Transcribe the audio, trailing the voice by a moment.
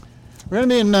We're going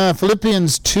to be in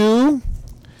Philippians 2,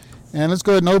 and let's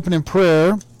go ahead and open in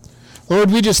prayer.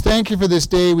 Lord, we just thank you for this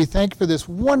day. We thank you for this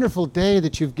wonderful day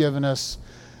that you've given us,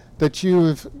 that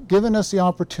you've given us the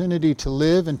opportunity to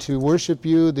live and to worship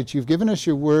you, that you've given us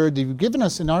your word, that you've given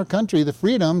us in our country the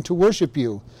freedom to worship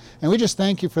you. And we just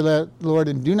thank you for that, Lord,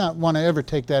 and do not want to ever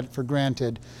take that for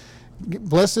granted.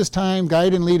 Bless this time,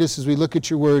 guide and lead us as we look at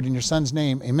your word in your Son's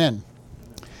name. Amen.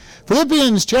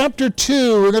 Philippians chapter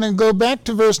 2, we're going to go back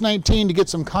to verse 19 to get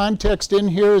some context in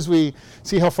here as we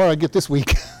see how far I get this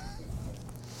week.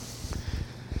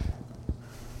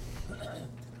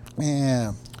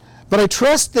 Yeah. But I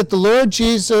trust that the Lord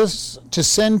Jesus to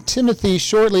send Timothy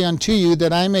shortly unto you,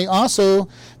 that I may also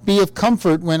be of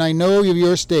comfort when I know of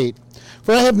your state.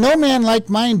 For I have no man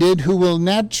like-minded who will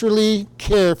naturally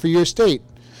care for your state.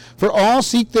 For all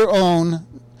seek their own,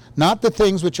 not the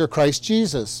things which are Christ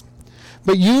Jesus.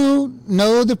 But you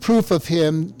know the proof of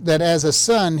him, that as a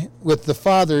son with the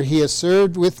Father he has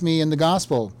served with me in the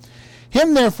gospel.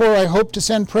 Him therefore I hope to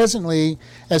send presently,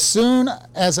 as soon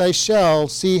as I shall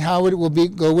see how it will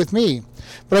go with me.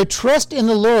 But I trust in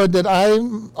the Lord that I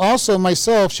also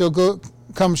myself shall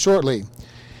come shortly.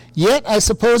 Yet I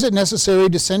suppose it necessary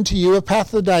to send to you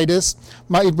Epaphroditus,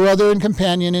 my brother and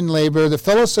companion in labor, the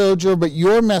fellow soldier, but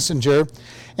your messenger,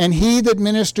 and he that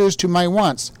ministers to my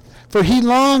wants. For he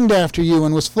longed after you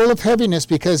and was full of heaviness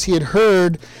because you had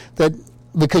heard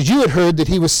that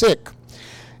he was sick.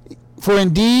 For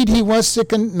indeed he was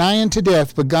sick and nigh unto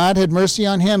death, but God had mercy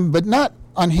on him, but not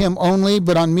on him only,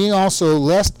 but on me also,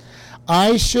 lest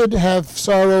I should have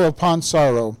sorrow upon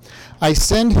sorrow. I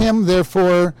send him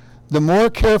therefore the more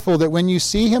careful, that when you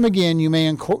see him again you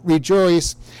may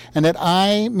rejoice, and that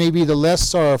I may be the less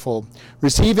sorrowful.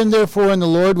 Receive him therefore in the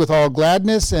Lord with all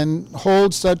gladness, and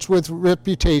hold such with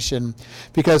reputation,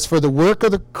 because for the work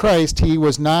of the Christ he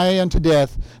was nigh unto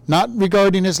death, not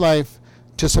regarding his life,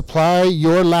 to supply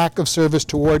your lack of service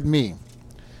toward me.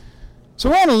 So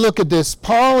I want to look at this.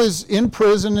 Paul is in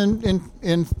prison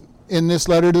in this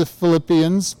letter to the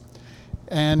Philippians,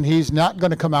 and he's not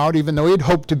going to come out, even though he'd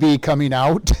hoped to be coming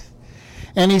out.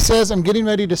 And he says, I'm getting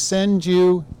ready to send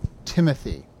you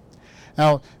Timothy.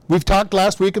 Now, we've talked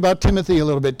last week about Timothy a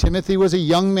little bit. Timothy was a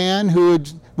young man who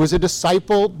was a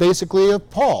disciple, basically, of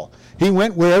Paul. He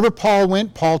went wherever Paul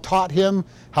went. Paul taught him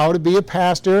how to be a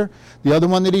pastor. The other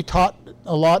one that he taught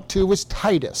a lot to was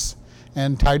Titus.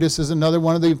 And Titus is another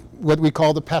one of what we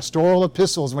call the pastoral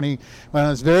epistles. When at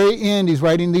his very end, he's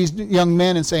writing these young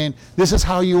men and saying, this is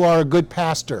how you are a good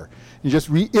pastor. And just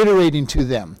reiterating to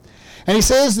them. And he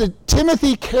says that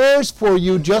Timothy cares for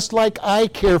you just like I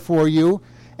care for you,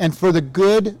 and for the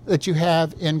good that you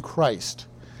have in Christ.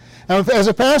 Now, as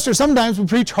a pastor, sometimes we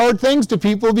preach hard things to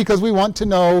people because we want to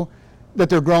know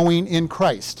that they're growing in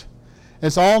Christ.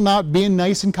 It's all not being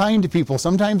nice and kind to people.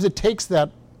 Sometimes it takes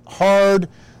that hard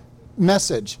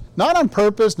message, not on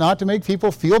purpose, not to make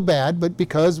people feel bad, but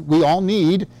because we all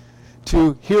need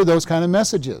to hear those kind of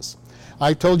messages.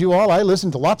 I told you all, I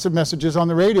listen to lots of messages on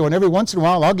the radio, and every once in a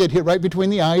while I'll get hit right between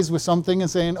the eyes with something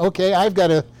and saying, okay, I've got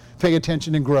to pay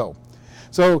attention and grow.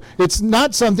 So it's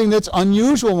not something that's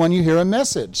unusual when you hear a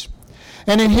message.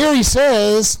 And in here he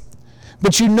says,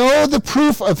 but you know the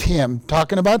proof of him,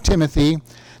 talking about Timothy,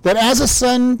 that as a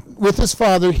son with his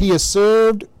father he has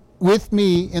served with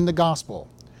me in the gospel.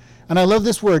 And I love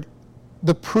this word,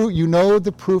 the proof. You know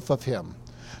the proof of him.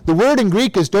 The word in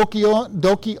Greek is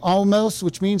dokiomos,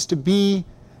 which means to be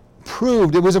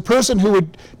proved. It was a person who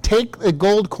would take the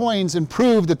gold coins and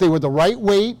prove that they were the right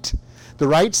weight, the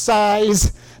right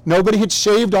size. Nobody had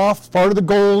shaved off part of the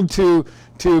gold to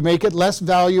make it less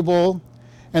valuable.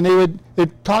 And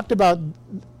it talked about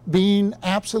being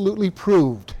absolutely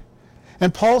proved.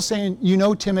 And Paul's saying, you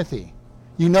know Timothy.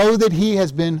 You know that he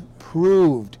has been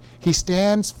proved. He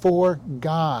stands for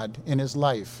God in his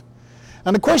life.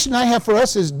 And the question I have for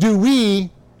us is, do we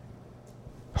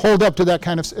hold up to that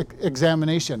kind of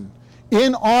examination?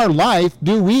 In our life,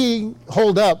 do we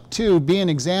hold up to being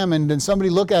examined and somebody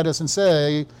look at us and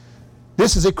say,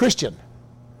 this is a Christian?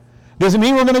 Does it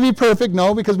mean we're going to be perfect?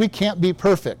 No, because we can't be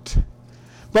perfect.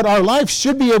 But our life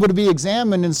should be able to be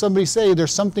examined and somebody say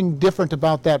there's something different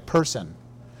about that person.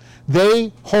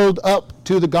 They hold up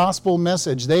to the gospel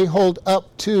message. They hold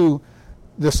up to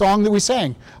the song that we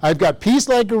sang. I've got peace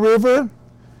like a river.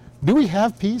 Do we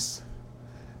have peace?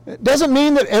 It doesn't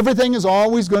mean that everything is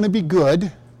always going to be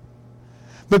good.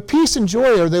 But peace and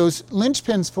joy are those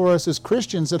linchpins for us as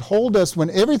Christians that hold us when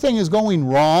everything is going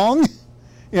wrong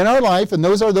in our life. And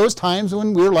those are those times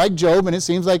when we're like Job and it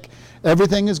seems like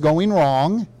everything is going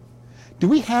wrong. Do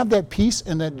we have that peace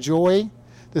and that joy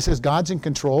that says God's in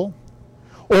control?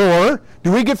 Or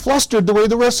do we get flustered the way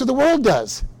the rest of the world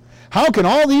does? How can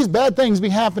all these bad things be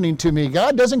happening to me?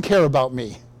 God doesn't care about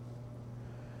me.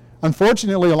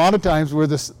 Unfortunately, a lot of times we're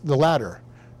the latter.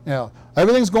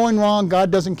 Everything's going wrong.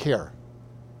 God doesn't care.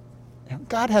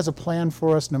 God has a plan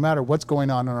for us no matter what's going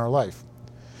on in our life.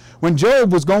 When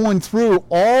Job was going through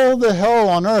all the hell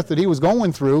on earth that he was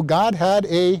going through, God had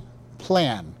a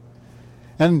plan.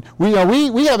 And we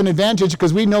have an advantage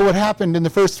because we know what happened in the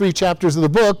first 3 chapters of the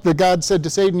book that God said to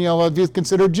Satan, have you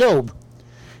considered Job?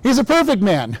 He's a perfect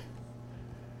man.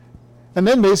 And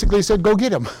then basically said, go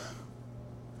get him.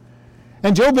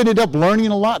 And Job ended up learning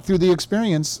a lot through the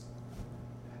experience.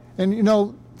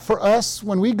 And for us,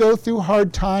 when we go through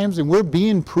hard times and we're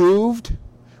being proved,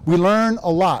 we learn a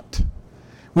lot.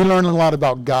 We learn a lot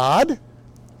about God,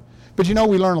 but we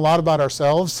learn a lot about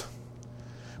ourselves.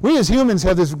 We as humans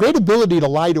have this great ability to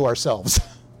lie to ourselves.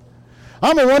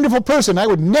 I'm a wonderful person. I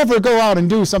would never go out and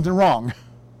do something wrong.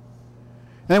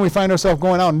 And then we find ourselves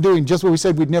going out and doing just what we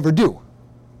said we'd never do.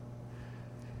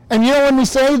 And when we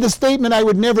say the statement, I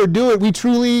would never do it, we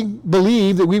truly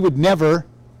believe that we would never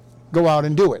go out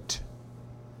and do it.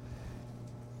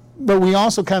 But we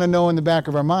also kind of know in the back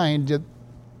of our mind that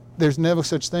there's never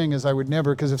such thing as I would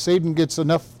never, because if Satan gets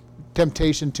enough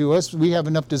temptation to us, we have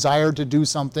enough desire to do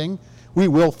something, we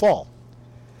will fall.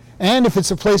 And if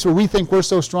it's a place where we think we're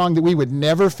so strong that we would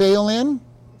never fail in,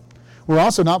 we're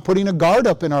also not putting a guard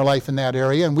up in our life in that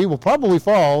area, and we will probably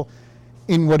fall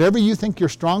in whatever you think your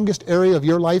strongest area of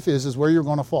your life is where you're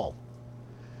going to fall.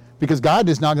 Because God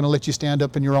is not going to let you stand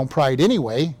up in your own pride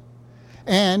anyway,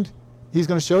 and He's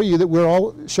going to show you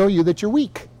that you're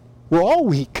weak. We're all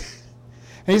weak.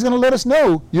 And He's going to let us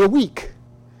know you're weak.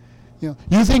 You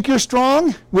think you're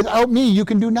strong? Without me, you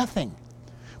can do nothing.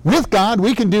 With God,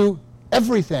 we can do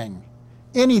everything,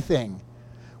 anything.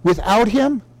 Without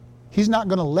Him, He's not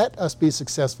going to let us be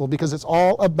successful because it's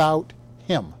all about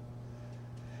Him.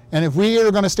 And if we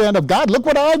are going to stand up, God, look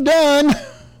what I've done,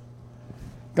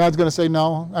 God's going to say,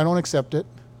 no, I don't accept it.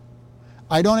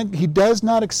 He does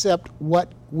not accept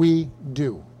what we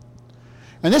do.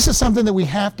 And this is something that we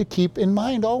have to keep in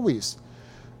mind always.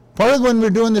 Part of when we're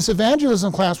doing this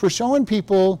evangelism class, we're showing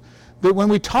people that when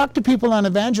we talk to people on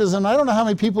evangelism, I don't know how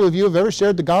many people of you have ever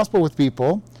shared the gospel with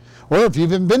people, or if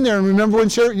you've even been there and remember when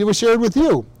it was shared with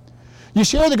you. You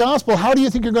share the gospel, how do you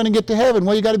think you're going to get to heaven?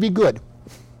 Well, you got to be good.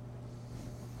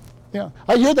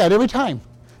 I hear that every time.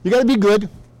 You got to be good.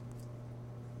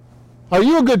 Are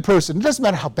you a good person? It doesn't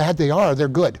matter how bad they are, they're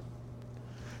good.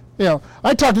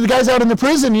 I talk to the guys out in the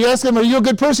prison, you ask them, are you a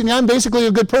good person? Yeah, I'm basically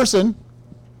a good person.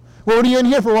 Well, what are you in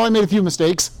here for? Well, I made a few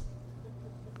mistakes.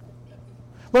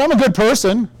 Well, I'm a good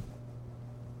person.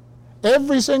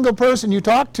 Every single person you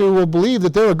talk to will believe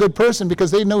that they're a good person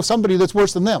because they know somebody that's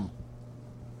worse than them.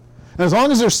 And as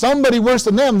long as there's somebody worse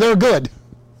than them, they're good.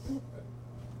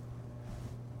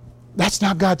 That's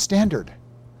not God's standard.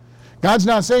 God's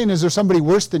not saying, is there somebody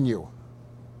worse than you?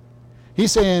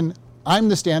 He's saying, I'm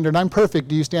the standard, I'm perfect,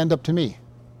 do you stand up to me?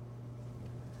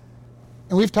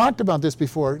 And we've talked about this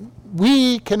before.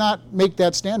 We cannot make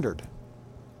that standard.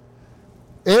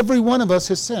 Every one of us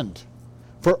has sinned.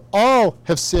 For all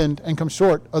have sinned and come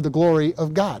short of the glory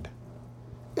of God.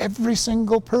 Every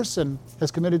single person has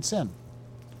committed sin.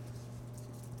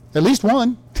 At least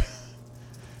one.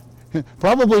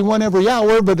 Probably one every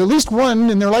hour, but at least one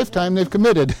in their lifetime they've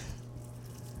committed.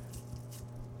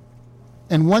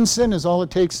 And one sin is all it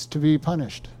takes to be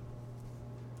punished.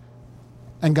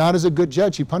 And God is a good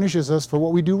judge. He punishes us for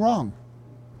what we do wrong.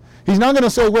 He's not going to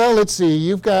say, well, let's see,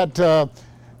 you've got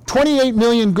 28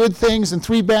 million good things and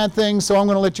 3 bad things, so I'm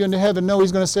going to let you into heaven. No,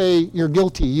 He's going to say, you're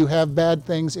guilty. You have bad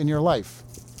things in your life.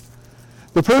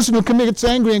 The person who gets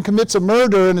angry and commits a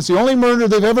murder, and it's the only murder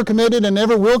they've ever committed and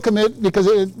ever will commit because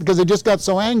they just got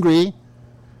so angry,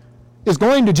 is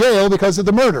going to jail because of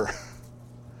the murder.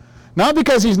 Not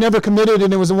because he's never committed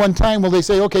and it was a one time, well, they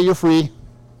say, okay, you're free.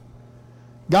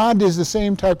 God is the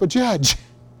same type of judge.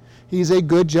 He's a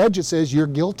good judge. It says you're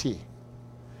guilty.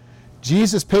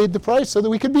 Jesus paid the price so that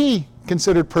we could be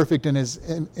considered perfect in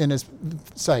his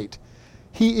sight.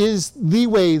 He is the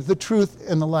way, the truth,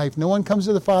 and the life. No one comes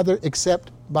to the Father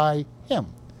except by Him.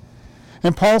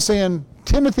 And Paul's saying,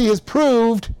 Timothy has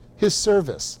proved his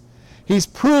service. He's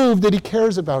proved that he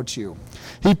cares about you.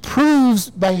 He proves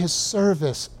by his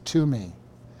service to me.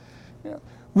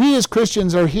 We as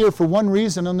Christians are here for one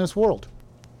reason in this world,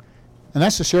 and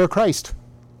that's to share Christ.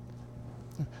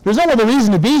 There's no other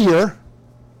reason to be here.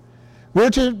 We're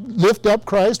to lift up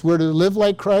Christ, we're to live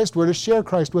like Christ, we're to share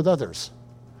Christ with others.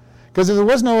 Because if there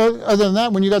was no other than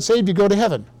that, when you got saved, you go to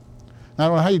heaven. I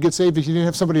don't know how you get saved if you didn't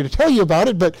have somebody to tell you about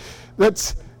it, but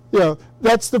that's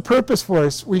the purpose for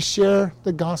us. We share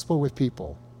the gospel with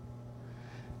people.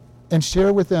 and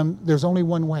share with them there's only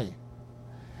one way.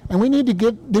 And we need to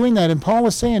get doing that. And Paul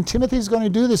was saying, Timothy's going to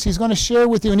do this. He's going to share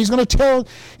with you. And he's going to tell.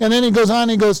 And then he goes on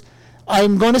and he goes,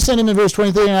 I'm going to send him in verse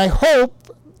 23. And I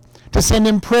hope to send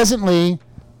him presently,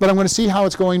 but I'm going to see how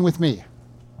it's going with me.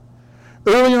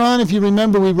 Earlier on, if you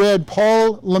remember, we read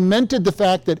Paul lamented the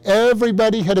fact that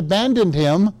everybody had abandoned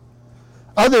him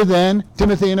other than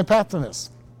Timothy and Epaphroditus.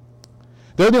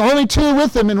 They're the only two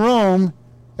with him in Rome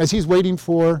as he's waiting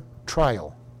for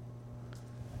trial.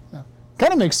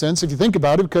 Kind of makes sense if you think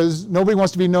about it, because nobody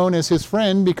wants to be known as his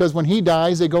friend, because when he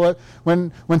dies, they go,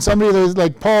 when somebody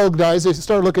like Paul dies, they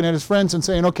start looking at his friends and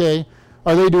saying, okay,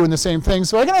 are they doing the same thing?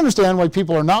 So I can understand why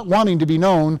people are not wanting to be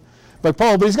known by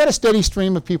Paul, but he's got a steady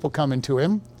stream of people coming to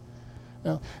him.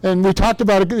 And we talked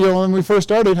about it, when we first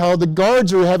started, how the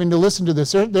guards are having to listen to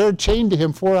this. They're chained to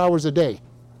him 4 hours a day,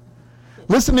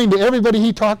 listening to everybody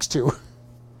he talks to.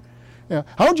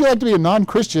 How would you like to be a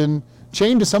non-Christian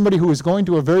chained to somebody who is going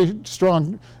to a very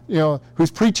strong,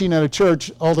 who's preaching at a church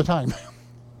all the time?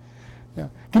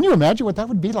 Can you imagine what that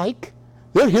would be like?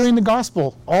 They're hearing the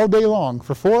gospel all day long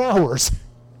for 4 hours.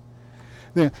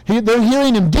 They're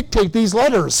hearing him dictate these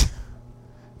letters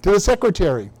to the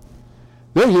secretary.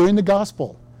 They're hearing the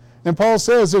gospel. And Paul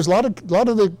says there's a lot of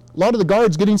the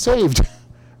guards getting saved.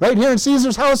 Right here in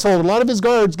Caesar's household, a lot of his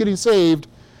guards getting saved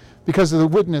because of the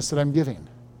witness that I'm giving.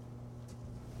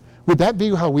 Would that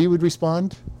be how we would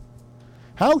respond?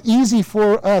 How easy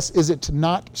for us is it to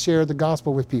not share the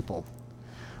gospel with people?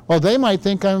 Well, they might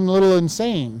think I'm a little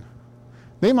insane.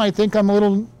 They might think I'm a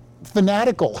little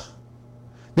fanatical.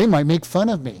 They might make fun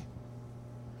of me.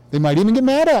 They might even get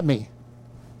mad at me.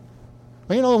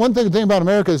 Well, the one thing about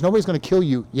America is nobody's going to kill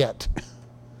you yet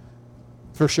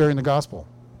for sharing the gospel.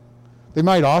 They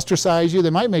might ostracize you. They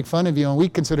might make fun of you, and we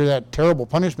consider that terrible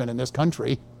punishment in this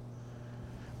country.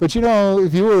 But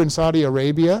if you were in Saudi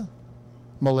Arabia,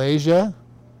 Malaysia,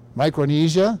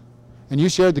 Micronesia, and you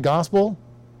shared the gospel,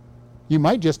 you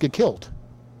might just get killed.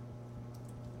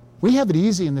 We have it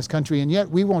easy in this country, and yet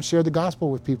we won't share the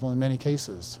gospel with people in many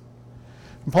cases.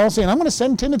 And Paul's saying, I'm going to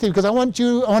send Timothy because I want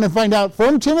to find out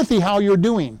from Timothy how you're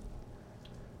doing.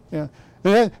 In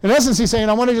essence, he's saying,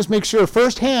 I want to just make sure I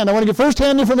want to get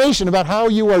firsthand information about how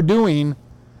you are doing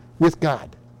with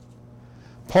God.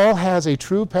 Paul has a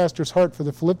true pastor's heart for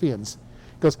the Philippians.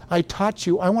 He goes, I taught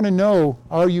you, I want to know,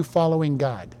 are you following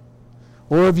God?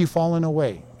 Or have you fallen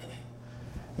away?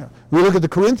 We look at the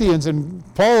Corinthians, and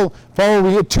Paul,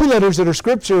 we had 2 letters that are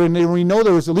scripture, and we know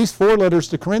there was at least 4 letters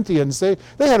to Corinthians. They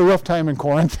had a rough time in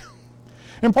Corinth.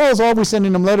 And Paul's always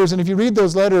sending them letters, and if you read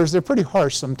those letters, they're pretty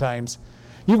harsh sometimes.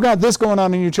 You've got this going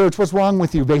on in your church. What's wrong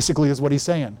with you, basically, is what he's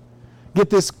saying. Get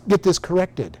this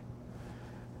corrected.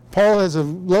 Paul has a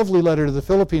lovely letter to the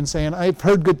Philippines saying, I've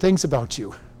heard good things about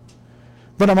you,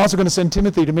 but I'm also going to send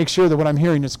Timothy to make sure that what I'm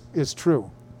hearing is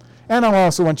true. And I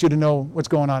also want you to know what's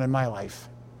going on in my life.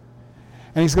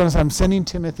 And he's going to say, I'm sending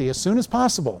Timothy as soon as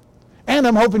possible. And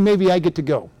I'm hoping maybe I get to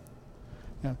go.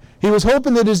 He was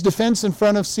hoping that his defense in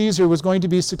front of Caesar was going to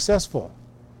be successful.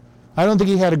 I don't think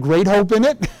he had a great hope in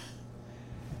it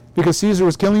because Caesar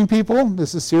was killing people.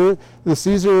 Caesar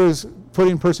is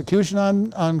putting persecution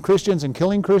on Christians and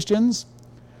killing Christians.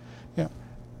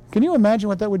 Can you imagine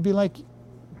what that would be like?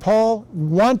 Paul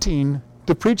wanting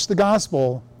to preach the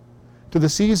gospel to the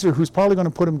Caesar who's probably going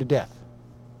to put him to death.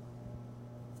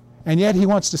 And yet he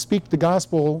wants to speak the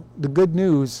gospel, the good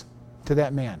news, to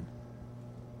that man.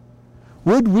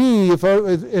 Would we,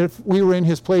 if we were in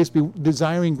his place, be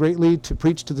desiring greatly to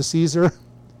preach to the Caesar?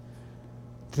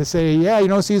 To say,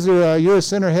 Caesar, you're a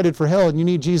sinner headed for hell and you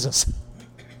need Jesus.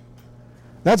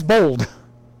 That's bold.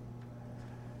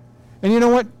 And you know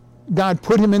what? God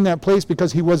put him in that place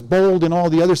because he was bold in all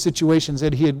the other situations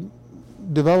that he had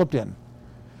developed in.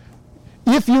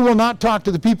 If you will not talk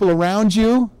to the people around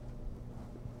you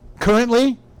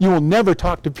currently, you will never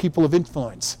talk to people of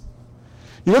influence.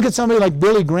 You look at somebody like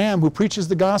Billy Graham who preaches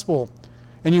the gospel,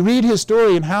 and you read his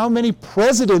story and how many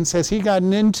presidents has he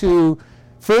gotten into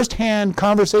first-hand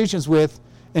conversations with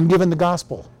and given the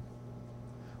gospel.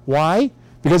 Why?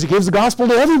 Because he gives the gospel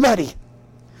to everybody.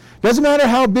 Doesn't matter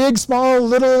how big, small,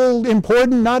 little,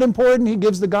 important, not important, he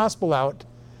gives the gospel out.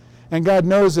 And God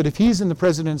knows that if he's in the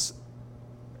president's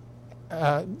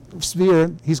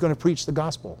sphere, he's going to preach the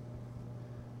gospel.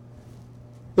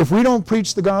 If we don't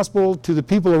preach the gospel to the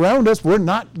people around us, we're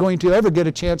not going to ever get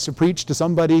a chance to preach to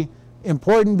somebody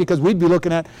important, because we'd be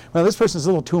looking at, well, this person's a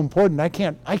little too important. I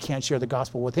can't share the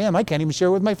gospel with him. I can't even share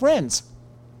it with my friends.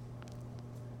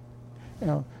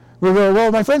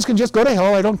 Well, my friends can just go to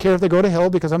hell. I don't care if they go to hell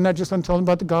because I'm not just going to tell them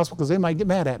about the gospel because they might get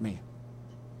mad at me.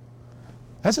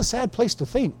 That's a sad place to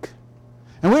think.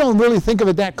 And we don't really think of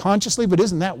it that consciously, but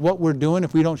isn't that what we're doing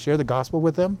if we don't share the gospel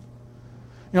with them?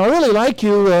 I really like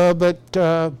you, but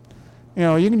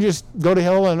you can just go to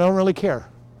hell and I don't really care.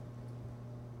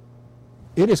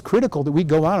 It is critical that we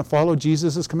go out and follow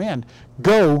Jesus' command.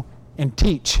 Go and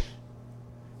teach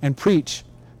and preach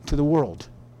to the world.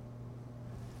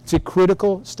 It's a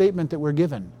critical statement that we're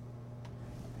given.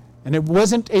 And it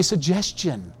wasn't a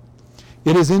suggestion.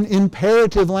 It is an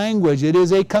imperative language. It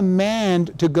is a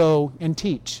command to go and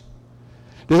teach.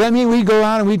 Does that mean we go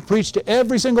out and we preach to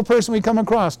every single person we come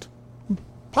across?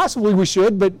 Possibly we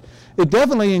should, but it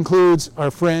definitely includes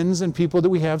our friends and people that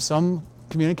we have some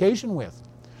communication with.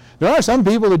 There are some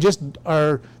people that just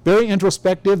are very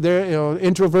introspective, they're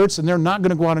introverts, and they're not going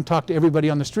to go out and talk to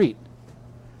everybody on the street.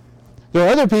 There are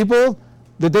other people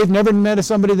that they've never met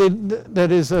somebody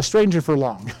that is a stranger for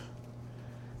long.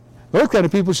 Those kind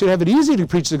of people should have it easy to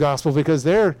preach the gospel because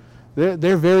they're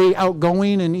very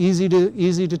outgoing and easy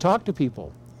to talk to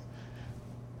people.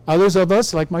 Others of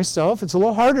us, like myself, it's a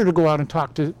little harder to go out and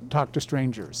talk to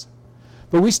strangers.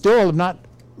 But we still have not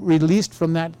released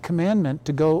from that commandment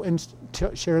to go and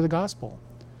share the gospel.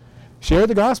 Share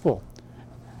the gospel.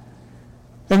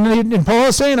 And Paul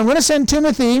is saying, I'm going to send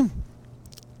Timothy. And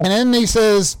then he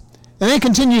says, and then he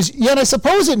continues, yet I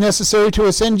suppose it necessary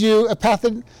to send you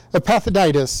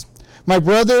Epaphroditus, my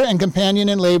brother and companion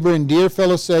in labor and dear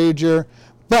fellow soldier,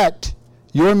 but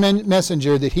your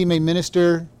messenger, that he may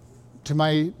minister to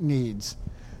my needs.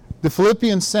 The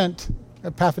Philippians sent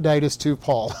Epaphroditus to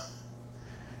Paul.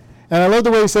 And I love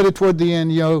the way he said it toward the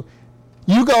end, you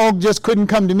all just couldn't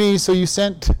come to me, so you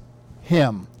sent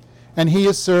him. And he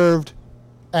has served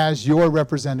as your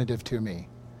representative to me.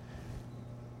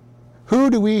 Who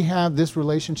do we have this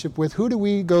relationship with? Who do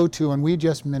we go to and we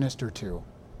just minister to?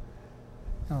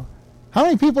 How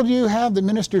many people do you have that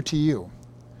minister to you?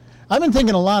 I've been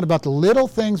thinking a lot about the little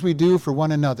things we do for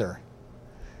one another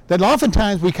that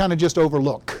oftentimes we kind of just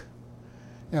overlook.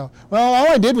 Well, all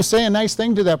I did was say a nice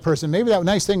thing to that person. Maybe that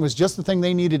nice thing was just the thing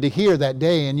they needed to hear that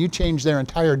day, and you changed their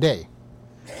entire day.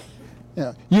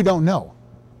 You don't know.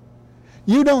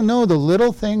 You don't know the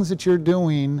little things that you're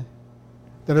doing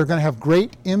that are going to have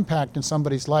great impact in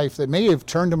somebody's life that may have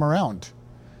turned them around.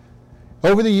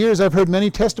 Over the years, I've heard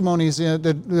many testimonies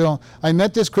that I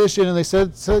met this Christian and they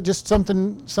said just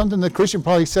something the Christian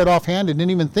probably said offhand and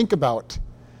didn't even think about.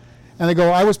 And they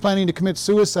go, I was planning to commit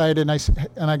suicide and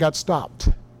I got stopped.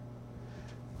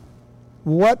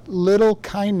 What little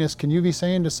kindness can you be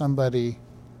saying to somebody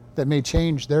that may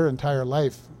change their entire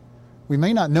life? We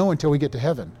may not know until we get to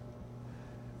heaven.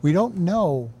 We don't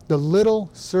know the little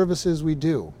services we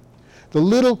do, the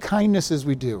little kindnesses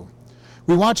we do.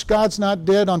 We watched God's Not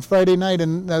Dead on Friday night,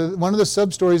 and one of the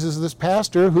sub-stories is this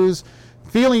pastor who's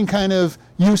feeling kind of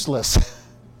useless.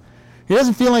 He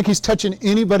doesn't feel like he's touching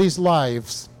anybody's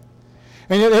lives.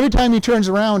 And yet every time he turns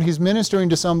around, he's ministering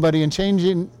to somebody and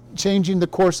changing the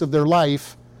course of their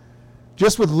life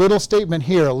just with a little statement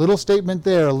here, a little statement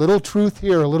there, a little truth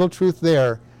here, a little truth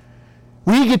there.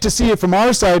 We get to see it from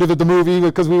our side of it, the movie,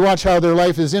 because we watch how their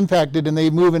life is impacted and they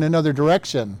move in another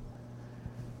direction.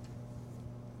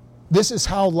 This is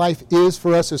how life is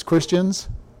for us as Christians.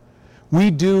 We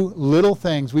do little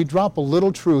things. We drop a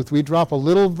little truth. We drop a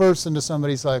little verse into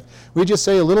somebody's life. We just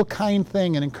say a little kind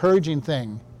thing, an encouraging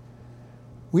thing.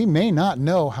 We may not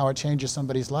know how it changes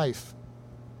somebody's life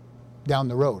down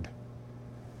the road.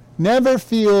 Never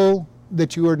feel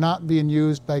that you are not being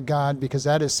used by God, because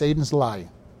that is Satan's lie.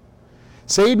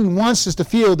 Satan wants us to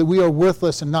feel that we are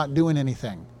worthless and not doing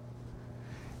anything.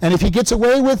 And if he gets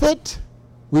away with it,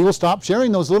 we will stop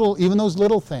sharing even those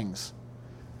little things.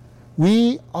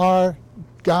 We are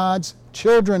God's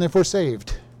children if we're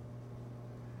saved.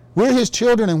 We're his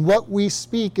children, and what we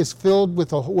speak is filled with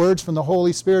the words from the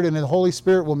Holy Spirit, and the Holy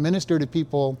Spirit will minister to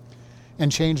people and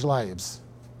change lives.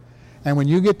 And when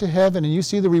you get to heaven and you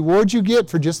see the rewards you get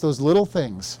for just those little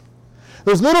things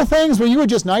where you were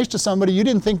just nice to somebody, you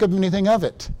didn't think of anything of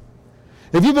it.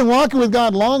 If you've been walking with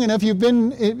God long enough,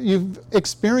 you've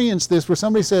experienced this where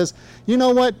somebody says, you know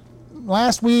what,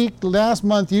 last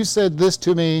month you said this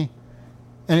to me,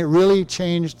 and it really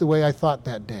changed the way I thought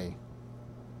that day.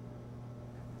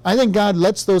 I think God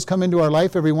lets those come into our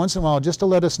life every once in a while just to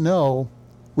let us know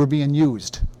we're being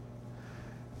used.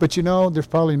 But there's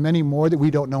probably many more that we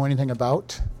don't know anything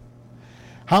about.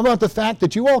 How about the fact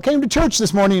that you all came to church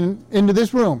this morning into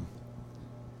this room?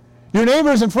 Your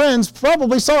neighbors and friends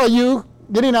probably saw you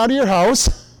getting out of your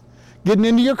house, getting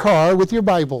into your car with your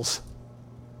Bibles.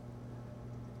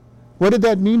 What did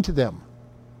that mean to them?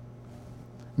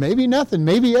 Maybe nothing,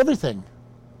 maybe everything.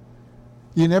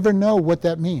 You never know what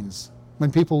that means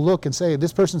when people look and say,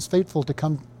 this person's faithful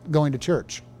to going to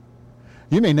church.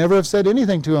 You may never have said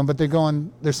anything to them, but they're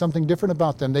going, there's something different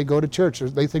about them. They go to church, or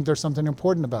they think there's something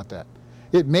important about that.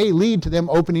 It may lead to them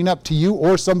opening up to you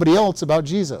or somebody else about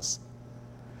Jesus.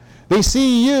 They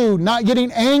see you not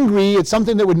getting angry at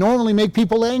something that would normally make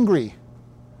people angry.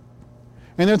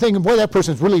 And they're thinking, boy, that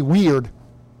person's really weird.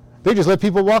 They just let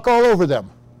people walk all over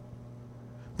them.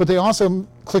 But they also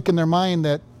click in their mind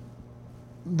that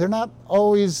they're not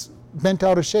always bent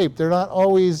out of shape. They're not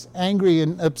always angry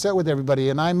and upset with everybody.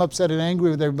 And I'm upset and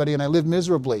angry with everybody, and I live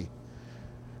miserably.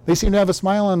 They seem to have a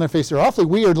smile on their face. They're awfully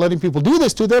weird letting people do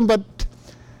this to them, but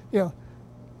the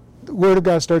Word of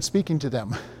God starts speaking to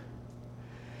them.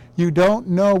 You don't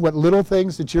know what little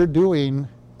things that you're doing,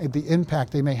 the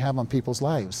impact they may have on people's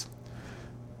lives.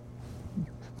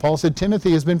 Paul said,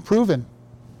 Timothy has been proven.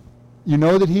 You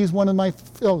know that he's one of my...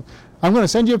 I'm going to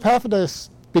send you Epaphroditus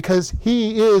because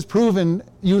he is proven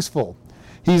useful.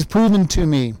 He's proven to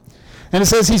me. And it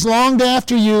says, he's longed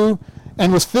after you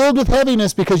and was filled with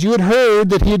heaviness because you had heard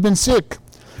that he had been sick.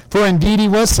 For indeed he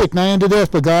was sick, nigh unto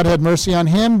death, but God had mercy on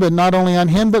him, but not only on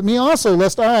him, but me also,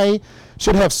 lest I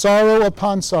should have sorrow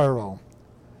upon sorrow.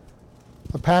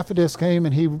 Epaphroditus came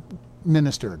and he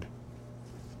ministered.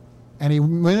 And he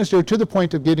ministered to the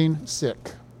point of getting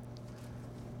sick.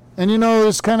 And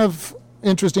it's kind of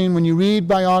interesting when you read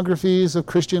biographies of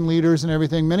Christian leaders and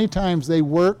everything, many times they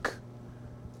work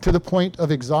to the point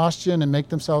of exhaustion and make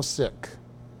themselves sick.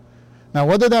 Now,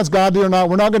 whether that's godly or not,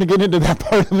 we're not going to get into that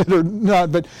part of it or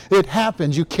not, but it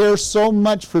happens. You care so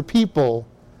much for people,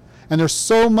 and there's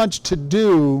so much to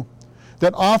do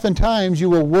that oftentimes you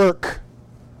will work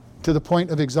to the point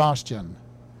of exhaustion.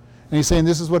 And he's saying,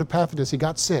 this is what Epaphroditus, he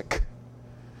got sick.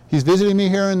 He's visiting me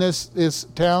here in this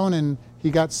town, and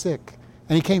he got sick.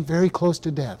 And he came very close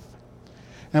to death.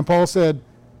 And Paul said,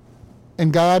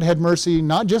 and God had mercy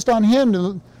not just on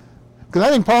him, because I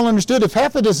think Paul understood if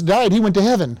Epaphroditus died, he went to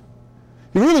heaven.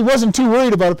 He really wasn't too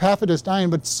worried about Epaphroditus dying,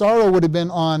 but sorrow would have been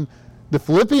on the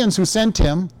Philippians who sent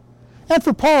him, and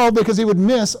for Paul because he would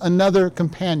miss another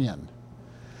companion.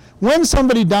 When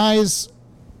somebody dies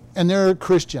and they're a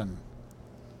Christian,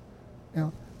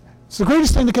 it's the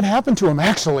greatest thing that can happen to them,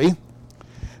 actually.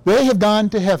 They have gone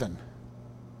to heaven.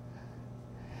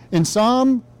 In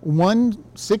Psalm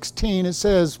 116, it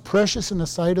says, precious in the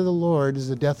sight of the Lord is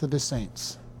the death of his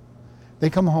saints. They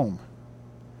come home.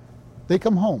 They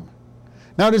come home.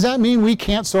 Now, does that mean we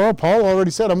can't sorrow? Paul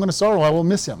already said, I'm going to sorrow. I will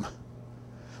miss him.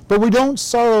 But we don't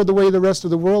sorrow the way the rest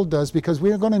of the world does because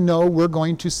we are going to know we're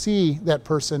going to see that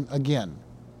person again.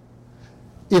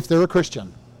 If they're a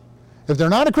Christian. If they're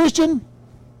not a Christian,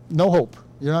 no hope.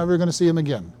 You're not ever going to see him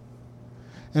again.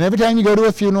 And every time you go to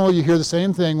a funeral, you hear the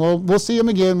same thing. Well, we'll see him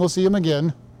again. We'll see him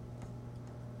again.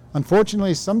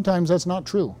 Unfortunately, sometimes that's not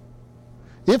true.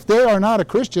 If they are not a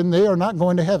Christian, they are not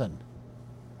going to heaven.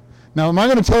 Now, am I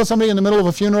going to tell somebody in the middle of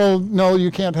a funeral, no,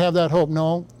 you can't have that hope?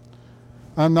 No,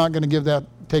 I'm not going to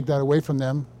take that away from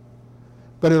them.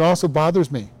 But it also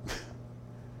bothers me.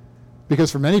 Because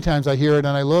for many times I hear it and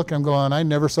I look and I'm going, I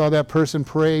never saw that person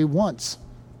pray once.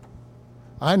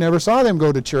 I never saw them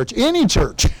go to church, any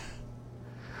church.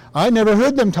 I never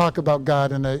heard them talk about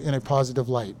God in a positive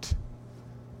light.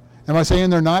 Am I saying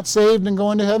they're not saved and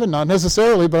going to heaven? Not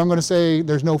necessarily, but I'm going to say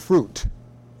there's no fruit.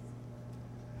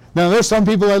 Now, there's some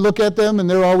people I look at them and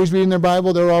they're always reading their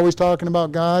Bible, they're always talking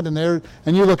about God, and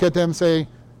you look at them and say,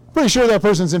 pretty sure that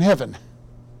person's in heaven.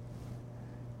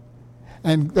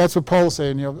 And that's what Paul's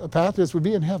saying, Epaphroditus would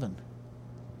be in heaven.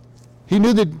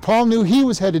 Paul knew he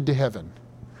was headed to heaven.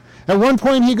 At one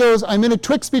point he goes, I'm in a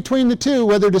twixt between the two,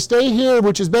 whether to stay here,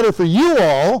 which is better for you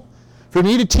all, for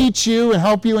me to teach you and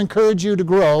help you, encourage you to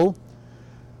grow.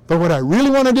 But what I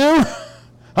really want to do,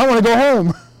 I want to go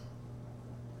home.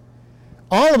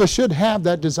 All of us should have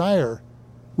that desire.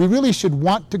 We really should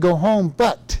want to go home,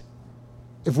 but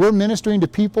if we're ministering to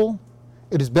people,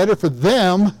 it is better for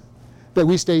them that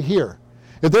we stay here.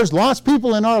 If there's lost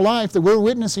people in our life that we're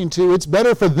witnessing to, it's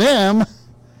better for them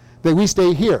that we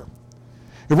stay here.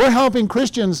 If we're helping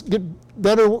Christians get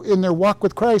better in their walk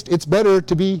with Christ, it's better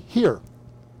to be here.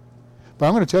 But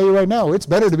I'm going to tell you right now, it's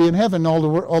better to be in heaven all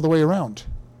the way around.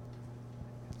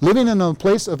 Living in a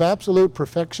place of absolute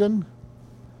perfection,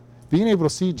 being able to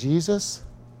see Jesus,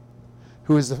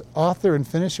 who is the author and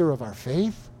finisher of our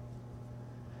faith,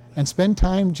 and spend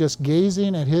time just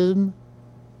gazing at him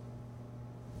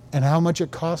and how much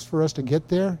it costs for us to get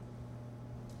there.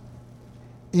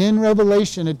 In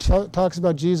Revelation, it talks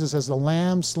about Jesus as the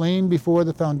Lamb slain before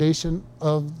the foundation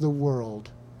of the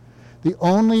world. The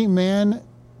only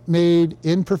man-made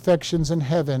imperfections in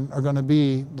heaven are going to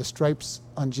be the stripes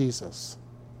on Jesus,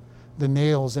 the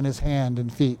nails in his hand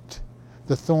and feet,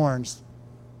 the thorns,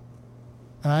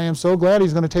 And I am so glad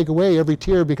he's going to take away every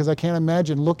tear, because I can't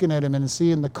imagine looking at him and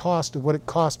seeing the cost of what it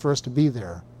cost for us to be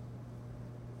there.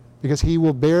 Because he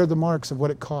will bear the marks of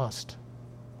what it cost.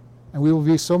 And we will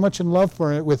be so much in love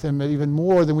for it with him, even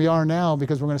more than we are now,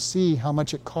 because we're going to see how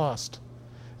much it cost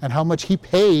and how much he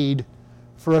paid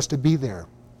for us to be there.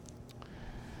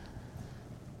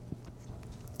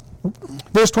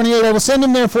 Verse 28, I will send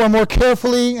him therefore more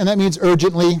carefully, and that means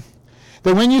urgently,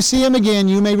 that when you see him again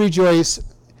you may rejoice,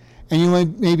 and you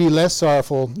may be less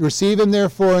sorrowful. Receive him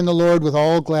therefore in the Lord with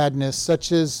all gladness,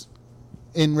 such as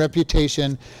in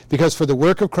reputation, because for the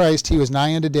work of Christ he was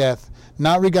nigh unto death,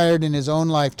 not regarded in his own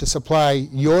life to supply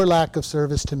your lack of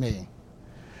service to me.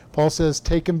 Paul says,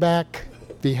 take him back,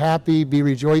 be happy, be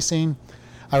rejoicing.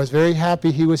 I was very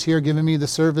happy he was here giving me the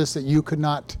service that you could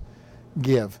not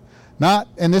give.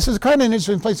 And this is kind of an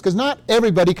interesting place, because not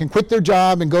everybody can quit their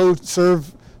job and go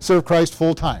serve Christ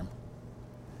full time.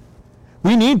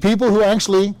 We need people who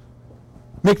actually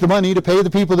make the money to pay the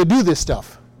people that do this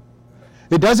stuff.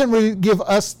 It doesn't really give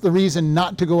us the reason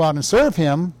not to go out and serve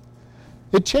him.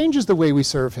 It changes the way we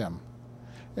serve him.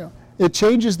 It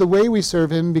changes the way we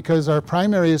serve him, because our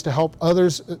primary is to help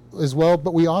others as well,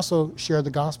 but we also share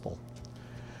the gospel.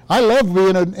 I love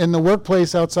being in the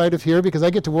workplace outside of here, because I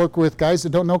get to work with guys that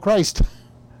don't know Christ.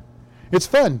 It's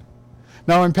fun.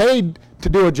 Now, I'm paid to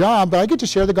do a job, but I get to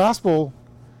share the gospel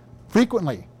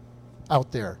frequently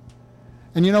out there.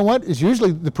 And you know what? It's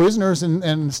usually the prisoners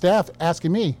and staff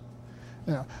asking me.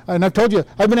 And I've told you,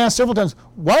 I've been asked several times,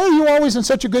 why are you always in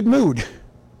such a good mood?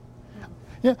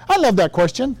 Yeah, I love that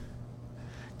question,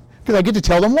 because I get to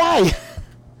tell them why.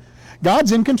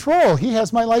 God's in control. He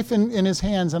has my life in his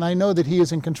hands, and I know that he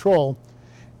is in control.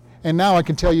 And now I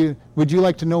can tell you, would you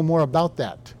like to know more about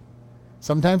that?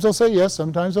 Sometimes they'll say yes,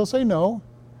 sometimes they'll say no.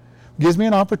 Gives me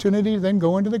an opportunity to then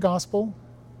go into the gospel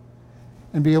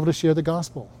and be able to share the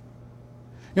gospel.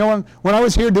 You know, when I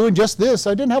was here doing just this,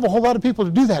 I didn't have a whole lot of people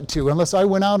to do that to, unless I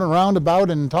went out and around about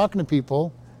and talking to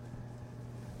people.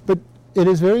 But it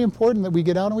is very important that we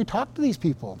get out and we talk to these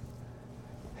people.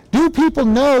 Do people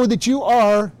know that you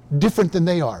are different than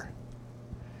they are?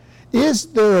 Is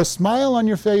there a smile on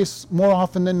your face more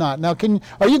often than not? Now,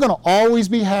 are you going to always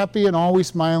be happy and always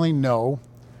smiling? No.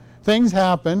 Things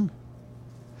happen.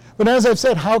 But as I've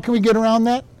said, how can we get around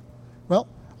that? Well,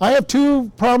 I have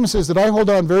two promises that I hold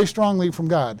on very strongly from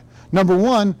God. Number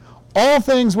one, all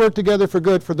things work together for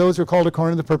good for those who are called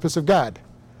according to the purpose of God.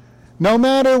 No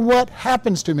matter what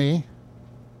happens to me,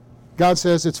 God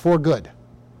says it's for good.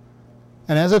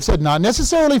 And as I've said, not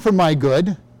necessarily for my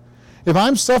good. If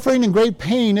I'm suffering in great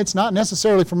pain, it's not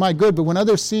necessarily for my good, but when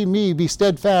others see me be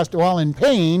steadfast while in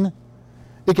pain,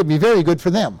 it can be very good for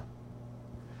them.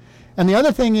 And the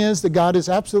other thing is that God is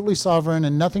absolutely sovereign,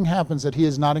 and nothing happens that he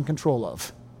is not in control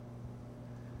of.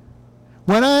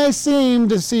 When I seem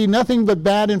to see nothing but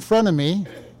bad in front of me,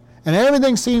 and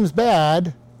everything seems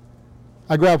bad,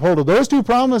 I grab hold of those two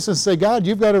promises and say, God,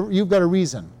 you've got a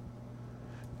reason.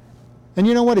 And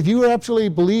you know what? If you actually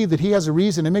believe that he has a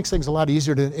reason, it makes things a lot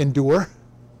easier to endure.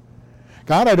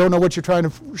 God, I don't know what you're trying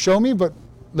to show me, but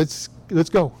let's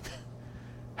go.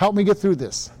 Help me get through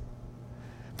this.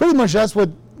 Pretty much that's what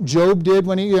Job did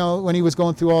when he was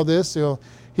going through all this.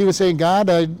 He was saying, God,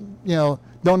 I don't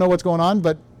know what's going on,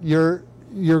 but you're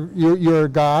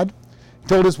God. He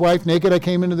told his wife, naked I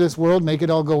came into this world, naked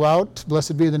I'll go out.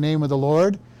 Blessed be the name of the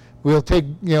Lord. We'll take,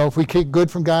 if we take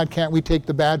good from God, can't we take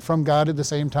the bad from God at the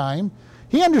same time?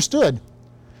 He understood.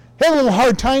 He had a little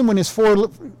hard time when his four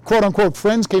quote-unquote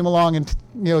friends came along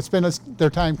and spent their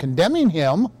time condemning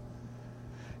him.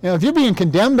 If you're being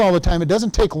condemned all the time, it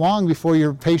doesn't take long before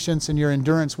your patience and your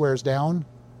endurance wears down.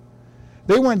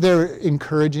 They weren't there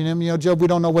encouraging him. Job, we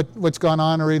don't know what's gone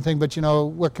on or anything, but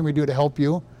what can we do to help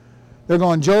you? They're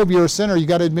going, Job, you're a sinner. You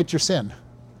got to admit your sin.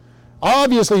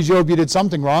 Obviously, Job, you did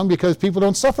something wrong, because people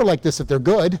don't suffer like this if they're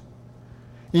good.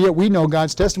 And yet we know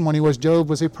God's testimony was Job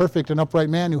was a perfect and upright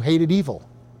man who hated evil.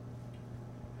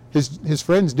 His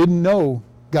friends didn't know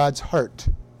God's heart.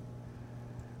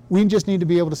 We just need to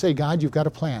be able to say, God, you've got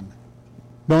a plan.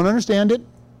 Don't understand it.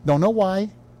 Don't know why.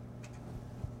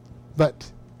 But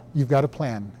you've got a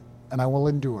plan, and I will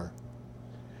endure.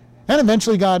 And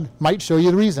eventually God might show you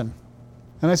the reason.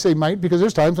 And I say might because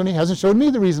there's times when he hasn't shown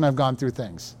me the reason I've gone through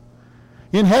things.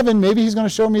 In heaven, maybe he's going to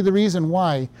show me the reason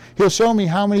why. He'll show me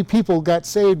how many people got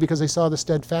saved because they saw the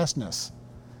steadfastness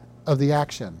of the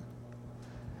action.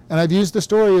 And I've used the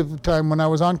story of the time when I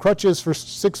was on crutches for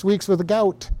 6 weeks with a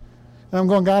gout. And I'm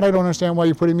going, God, I don't understand why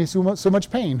you're putting me so much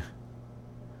pain.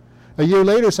 A year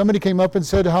later, somebody came up and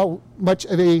said how much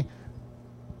of a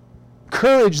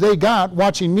courage they got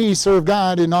watching me serve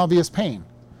God in obvious pain.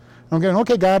 I'm going,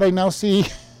 okay, God, I now see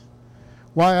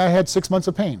why I had 6 months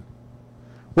of pain.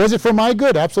 Was it for my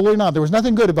good? Absolutely not. There was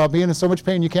nothing good about being in so much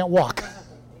pain you can't walk.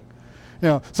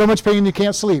 So much pain you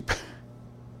can't sleep.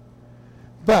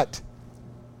 But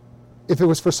if it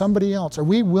was for somebody else, are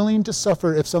we willing to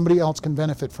suffer if somebody else can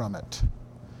benefit from it?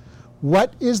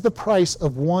 What is the price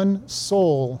of one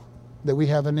soul that we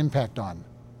have an impact on?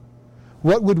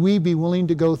 What would we be willing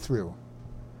to go through?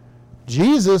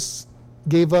 Jesus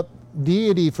gave up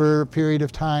deity for a period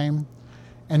of time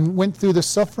and went through the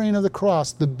suffering of the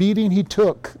cross, the beating he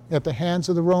took at the hands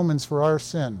of the Romans for our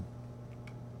sin.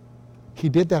 He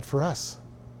did that for us.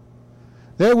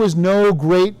 There was no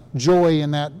great joy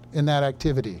in that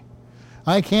activity.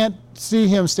 I can't see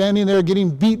him standing there getting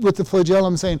beat with the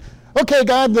flagellum saying, okay,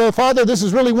 God the Father, this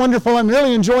is really wonderful. I'm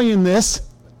really enjoying this.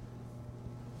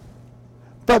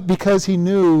 But because he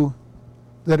knew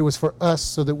that it was for us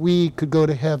so that we could go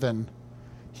to heaven,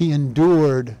 he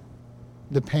endured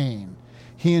the pain.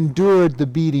 He endured the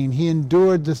beating. He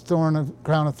endured the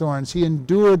crown of thorns. He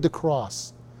endured the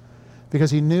cross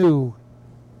because he knew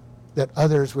that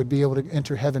others would be able to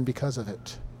enter heaven because of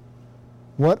it.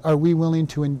 What are we willing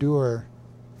to endure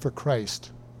for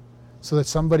Christ so that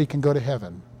somebody can go to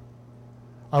heaven?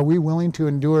 Are we willing to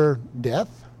endure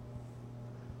death?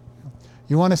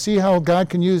 You want to see how God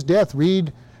can use death?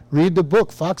 Read the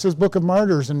book, Fox's Book of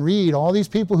Martyrs, and read all these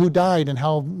people who died and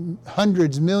how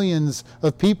hundreds, millions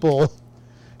of people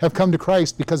have come to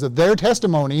Christ because of their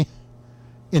testimony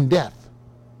in death.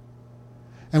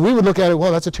 And we would look at it,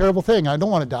 well, that's a terrible thing. I don't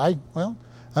want to die. Well,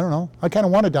 I don't know. I kind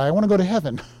of want to die. I want to go to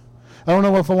heaven. I don't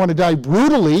know if I want to die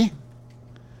brutally.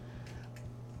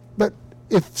 But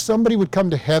if somebody would come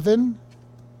to heaven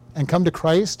and come to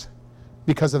Christ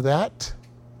because of that,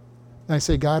 then I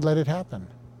say, God, let it happen.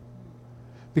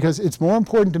 Because it's more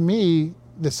important to me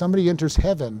that somebody enters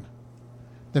heaven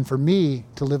than for me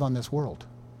to live on this world.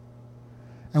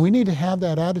 And we need to have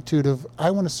that attitude of,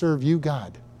 I want to serve you,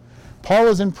 God. Paul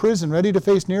is in prison, ready to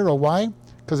face Nero. Why?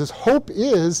 Because his hope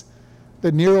is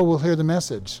that Nero will hear the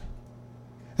message.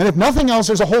 And if nothing else,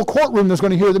 there's a whole courtroom that's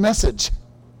going to hear the message.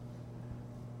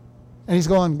 And he's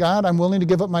going, God, I'm willing to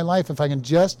give up my life if I can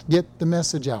just get the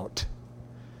message out.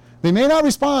 They may not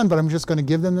respond, but I'm just going to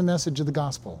give them the message of the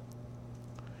gospel.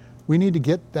 We need to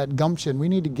get that gumption. We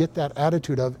need to get that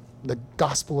attitude of the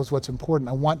gospel is what's important.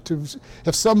 I want to,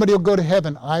 if somebody will go to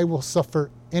heaven, I will suffer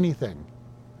anything.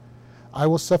 I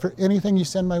will suffer anything you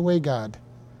send my way, God.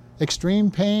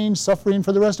 Extreme pain, suffering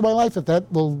for the rest of my life, if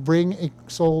that will bring a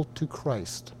soul to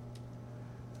Christ.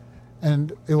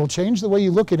 And it will change the way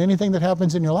you look at anything that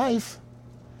happens in your life.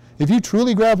 If you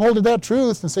truly grab hold of that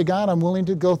truth and say, God, I'm willing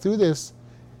to go through this,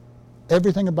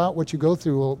 everything about what you go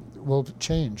through will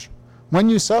change. When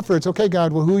you suffer, it's okay,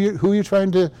 God, well, who are you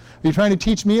trying to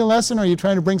teach me a lesson, or are you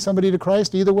trying to bring somebody to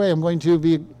Christ? Either way, I'm going to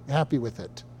be happy with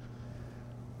it.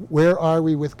 Where are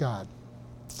we with God?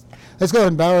 Let's go ahead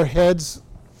and bow our heads.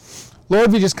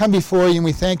 Lord, we just come before you and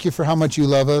we thank you for how much you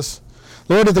love us.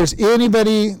 Lord, if there's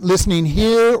anybody listening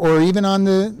here or even on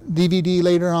the DVD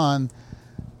later on,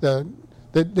 that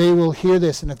they will hear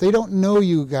this, and if they don't know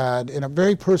you, God, in a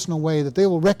very personal way, that they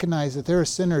will recognize that they're a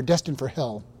sinner destined for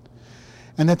hell,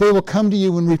 and that they will come to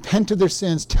you and repent of their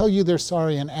sins, tell you they're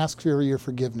sorry, and ask for your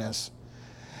forgiveness,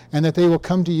 and that they will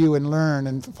come to you and learn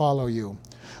and follow you.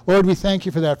 Lord, we thank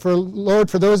you for that. Lord,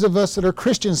 for those of us that are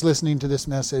Christians listening to this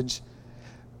message,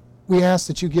 we ask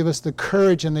that you give us the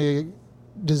courage and the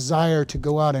desire to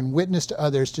go out and witness to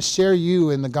others, to share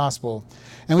you in the gospel.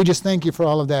 And we just thank you for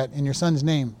all of that. In your Son's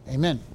name, amen.